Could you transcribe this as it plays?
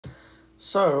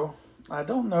So, I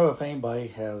don't know if anybody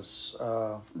has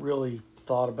really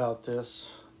thought about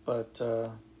this, but the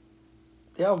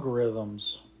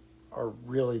algorithms are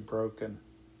really broken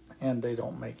and they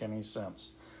don't make any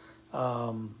sense.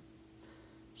 Um,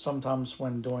 Sometimes,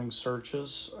 when doing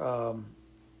searches,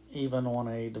 even on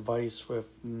a device with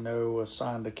no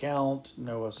assigned account,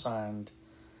 no assigned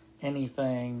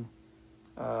anything,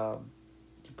 uh,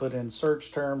 you put in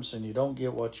search terms and you don't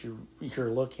get what you're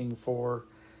looking for.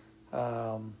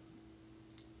 Um,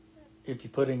 if you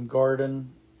put in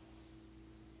garden,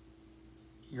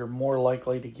 you're more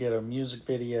likely to get a music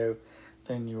video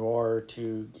than you are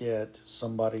to get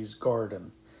somebody's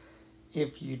garden.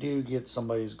 If you do get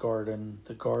somebody's garden,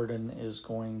 the garden is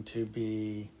going to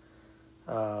be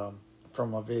uh,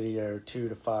 from a video 2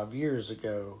 to 5 years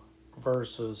ago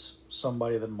versus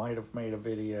somebody that might have made a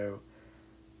video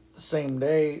the same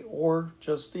day or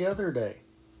just the other day.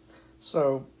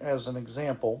 So, as an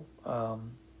example,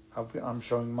 I'm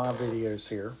showing my videos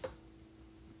here,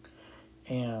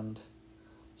 and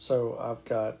so I've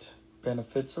got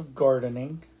benefits of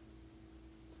gardening,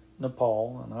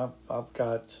 Nepal, and I've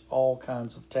got all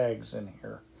kinds of tags in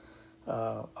here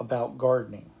about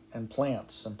gardening and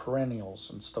plants and perennials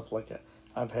and stuff like that.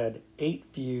 I've had 8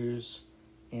 views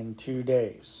in 2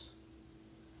 days,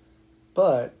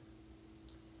 but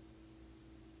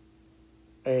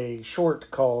a short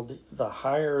called "The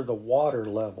Higher the Water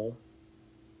Level"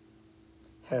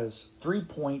 has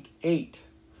 3.8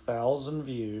 thousand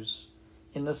views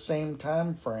in the same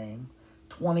time frame,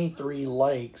 23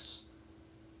 likes,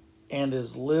 and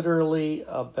is literally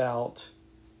about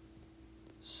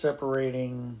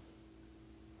separating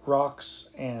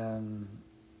rocks and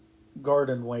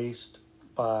garden waste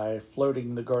by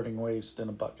floating the garden waste in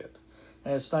a bucket.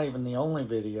 And it's not even the only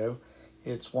video,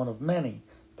 it's one of many,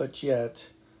 but yet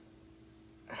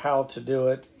how to do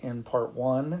it in part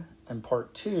 1 and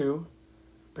part 2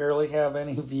 barely have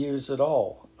any views at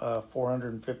all.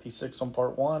 456 on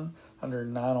part 1,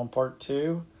 109 on part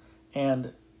 2,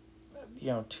 and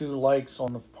 2 likes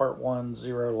on the part 1,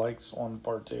 0 likes on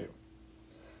part 2.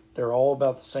 They're all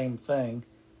about the same thing.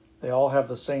 They all have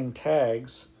the same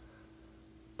tags,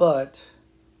 but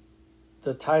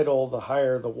the title, "The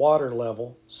Higher the Water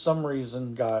Level," some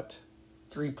reason got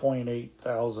 3.8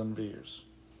 thousand views.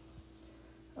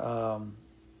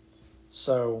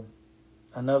 So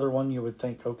another one you would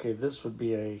think, okay, this would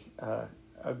be a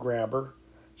grabber.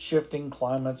 "Shifting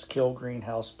climates kill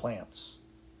greenhouse plants."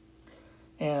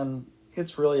 And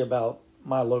it's really about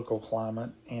my local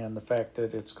climate and the fact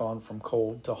that it's gone from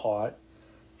cold to hot.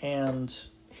 And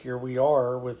here we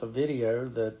are with a video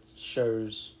that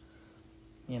shows,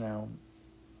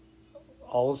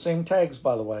 all the same tags,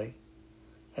 by the way,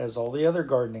 as all the other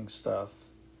gardening stuff.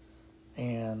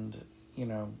 And,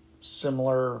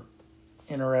 similar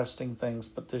interesting things,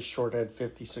 but this short had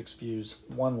 56 views,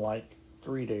 1 like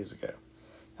 3 days ago.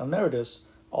 Now notice,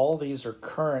 all these are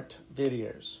current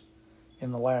videos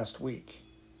in the last week.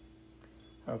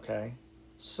 Okay,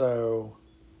 so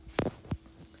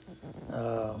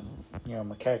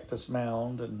my cactus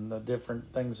mound and the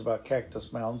different things about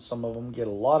cactus mounds. Some of them get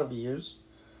a lot of views,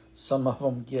 some of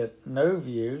them get no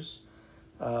views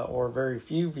or very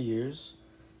few views,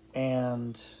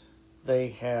 and they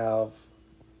have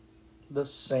the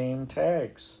same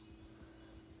tags,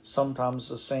 sometimes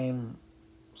the same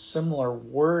similar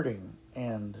wording,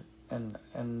 and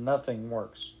nothing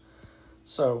works.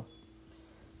 So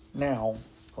now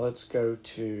let's go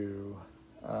to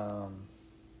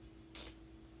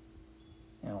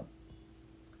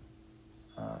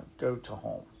go to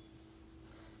home,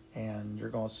 and you're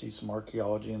going to see some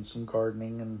archaeology and some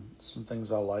gardening and some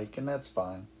things I like, and that's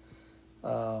fine.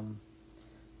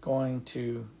 Going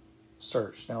to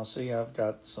search. Now see, I've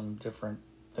got some different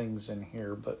things in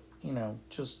here, but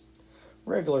just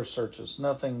regular searches,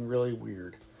 nothing really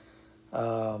weird.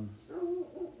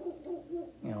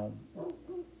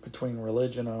 Between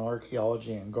religion and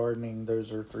archaeology and gardening,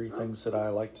 those are 3 things that I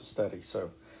like to study, so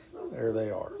there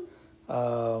they are.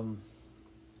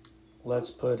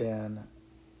 Let's put in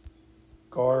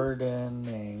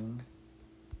gardening,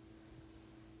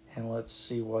 and let's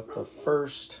see what the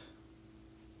first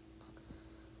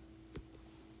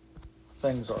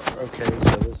things are. Okay,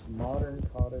 so this "modern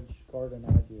cottage garden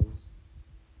ideas,"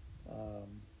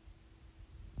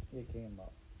 it came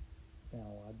up.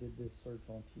 Now, I did this search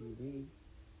on TV.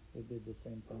 It did the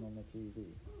same thing on the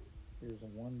TV. Here's a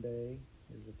 1 day,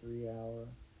 here's a 3 hour,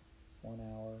 1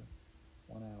 hour,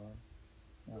 1 hour.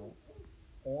 Now,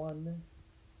 on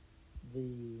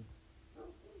the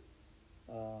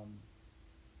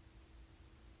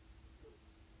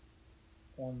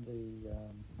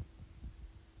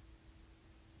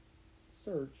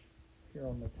search here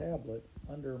on the tablet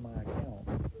under my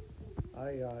account,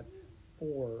 I got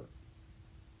 4,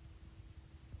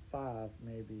 5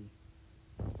 maybe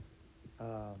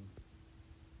um,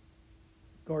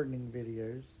 gardening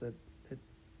videos that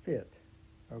fit.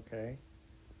 Okay,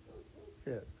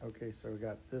 fit. Okay, so we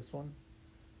got this one,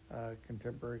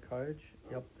 contemporary cottage.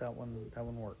 Yep, that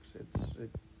one works.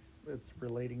 It's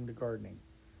relating to gardening.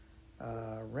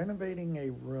 Renovating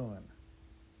a ruin.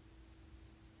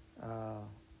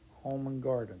 Home and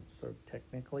garden. So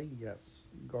technically, yes,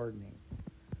 gardening.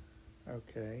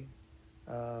 Okay.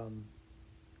 Um,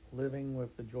 living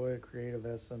with the joy of creative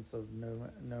essence of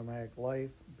nomadic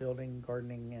life, building,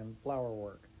 gardening, and flower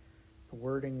work. The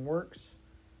wording works,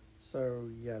 so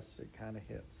yes, it kind of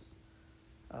hits.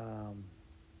 Um,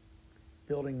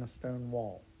 building a stone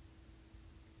wall.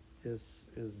 This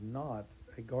is not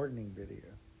a gardening video.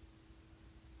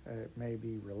 It may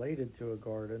be related to a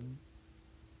garden,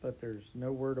 but there's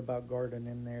no word about garden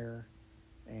in there,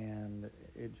 and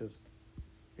it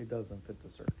doesn't fit the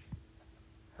search.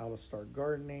 How to start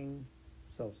gardening,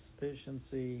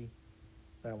 self-sufficiency,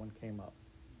 that one came up.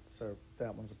 So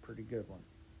that one's a pretty good one.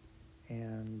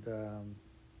 And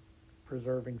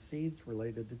preserving seeds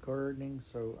related to gardening,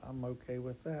 so I'm okay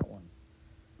with that one.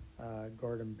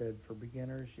 Garden bed for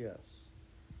beginners, yes.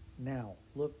 Now,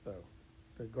 look though,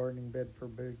 the gardening bed for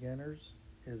beginners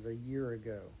is a year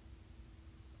ago.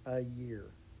 A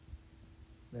year.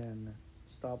 Then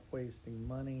stop wasting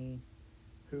money,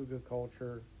 Huga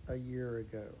culture, a year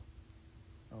ago.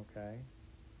 Okay.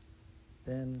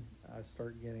 Then I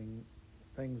start getting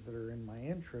things that are in my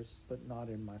interest but not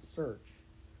in my search.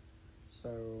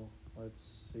 So let's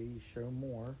see, show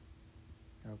more.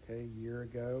 Okay, a year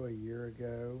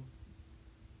ago.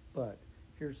 But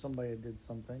here's somebody that did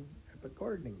something, epic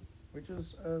gardening, which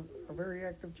is a very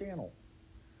active channel.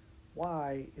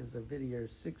 Why is a video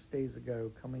 6 days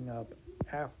ago coming up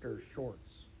after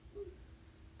shorts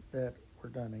that were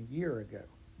done a year ago?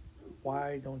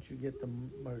 Why don't you get the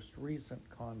most recent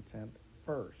content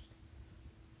first?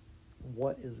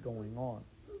 What is going on?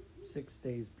 6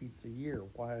 days beats a year.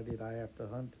 Why did I have to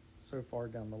hunt so far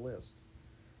down the list?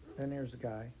 Then there's a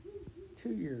guy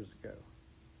 2 years ago.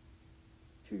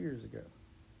 2 years ago.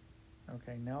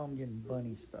 Okay, now I'm getting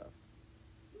bunny stuff.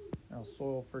 Now,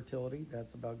 soil fertility,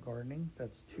 that's about gardening.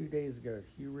 That's 2 days ago.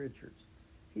 Hugh Richards.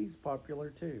 He's popular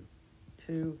too.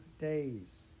 2 days.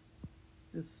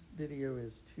 This video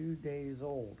is 2 days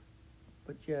old,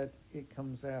 but yet it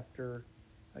comes after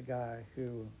a guy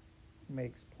who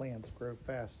makes plants grow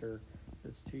faster.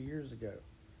 That's 2 years ago.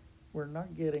 We're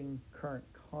not getting current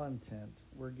content.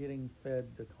 We're getting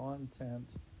fed the content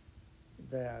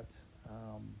that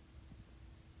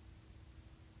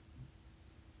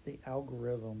the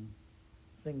algorithm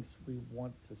thinks we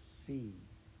want to see.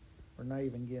 We're not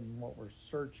even getting what we're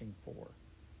searching for.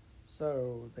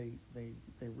 So they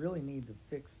really need to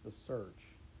fix the search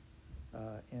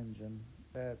engine.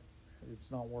 That it's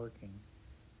not working.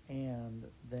 And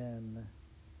then,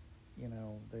 you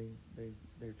know,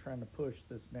 they're trying to push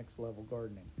this next level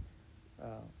gardening.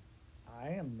 I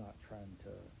am not trying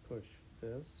to push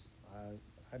this.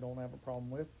 I don't have a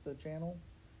problem with the channel,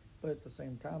 but at the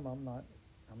same time, I'm not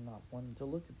wanting to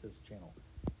look at this channel.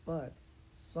 But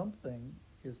something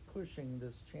is pushing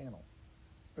this channel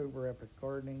over epic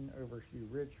gardening, over Hugh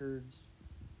Richards,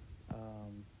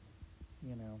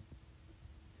 you know,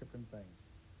 different things.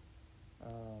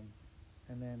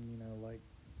 And then, you know, like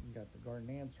you got the garden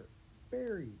answer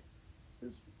buried.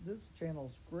 This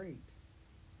channel's great,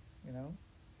 you know,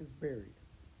 it's buried.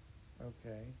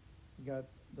 Okay, you got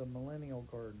the millennial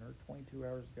gardener 22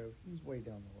 hours ago. He's way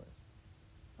down the list.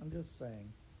 I'm just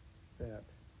saying that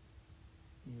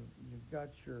you've got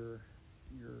your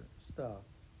stuff,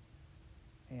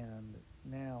 and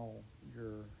now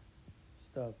your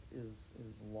stuff is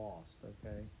lost.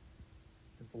 Okay,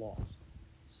 it's lost.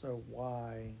 So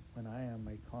why, when I am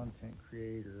a content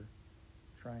creator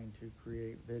trying to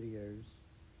create videos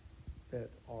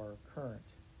that are current,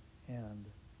 and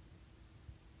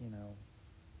you know,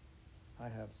 I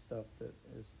have stuff that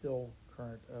is still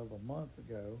current of a month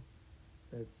ago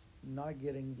that's not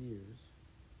getting views.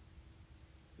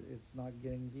 It's not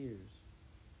getting views.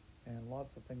 And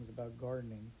lots of things about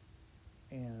gardening,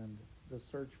 and the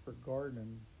search for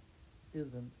garden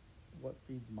isn't what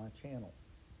feeds my channel.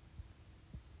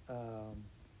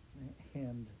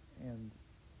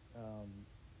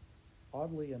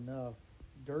 Oddly enough,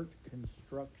 dirt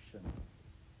construction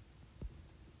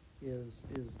is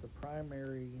the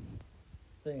primary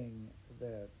thing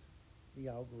that the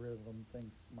algorithm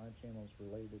thinks my channel is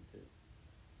related to.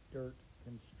 Dirt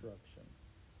construction.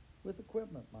 With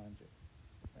equipment, mind you.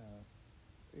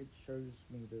 it shows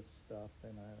me this stuff,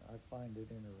 and I find it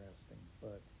interesting.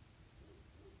 But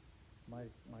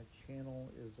my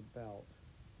channel is about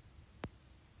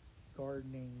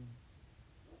gardening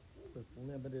with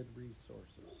limited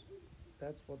resources.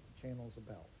 That's what the channel's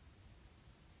about.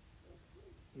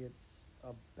 It's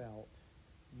about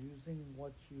using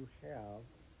what you have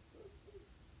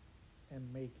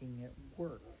and making it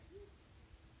work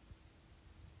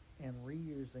and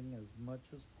reusing as much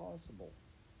as possible.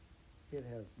 It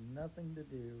has nothing to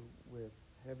do with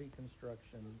heavy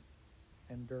construction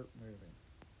and dirt moving.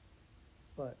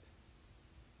 But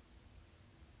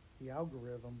the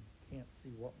algorithm can't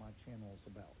see what my channel is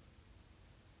about.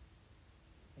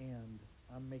 And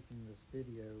I'm making this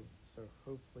video so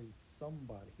hopefully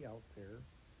somebody out there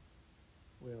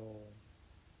will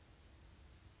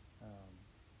um,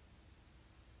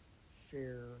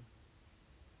 share,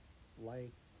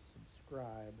 like,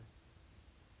 subscribe,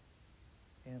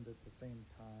 and at the same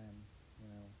time,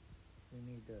 we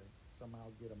need to somehow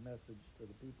get a message to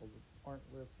the people that aren't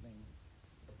listening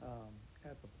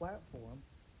at the platform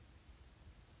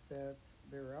that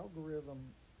their algorithm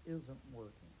isn't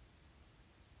working.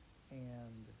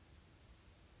 And,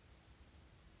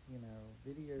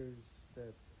 videos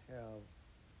that have,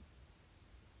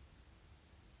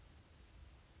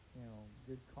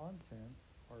 good content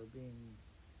are being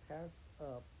passed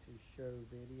up to show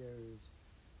videos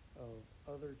of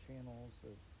other channels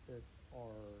that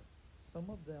are, some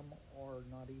of them are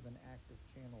not even active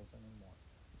channels anymore.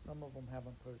 Some of them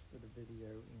haven't posted a video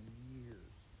in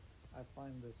years. I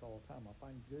find this all the time. I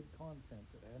find good content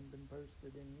that hadn't been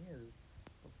posted in years,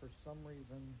 but for some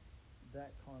reason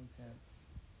that content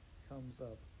comes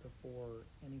up before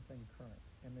anything current.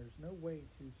 And there's no way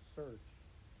to search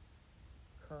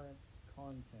current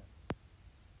content.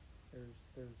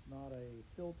 There's not a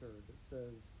filter that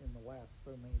says in the last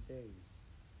so many days.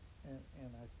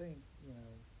 And I think,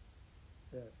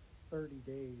 that 30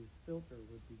 days filter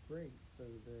would be great so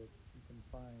that you can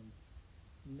find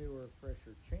newer,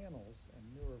 fresher channels and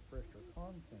newer, fresher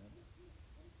content.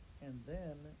 And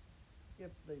then,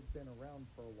 if they've been around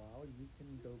for a while, you can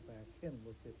go back and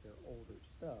look at their older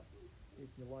stuff if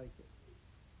you like it.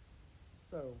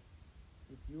 So,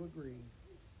 if you agree,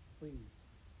 please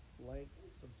like,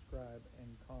 subscribe, and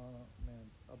comment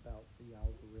about the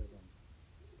algorithm.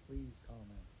 Please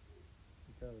comment,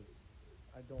 because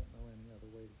I don't know any other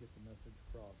way to get the message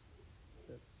across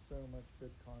that so much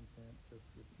good content just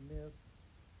gets missed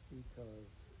because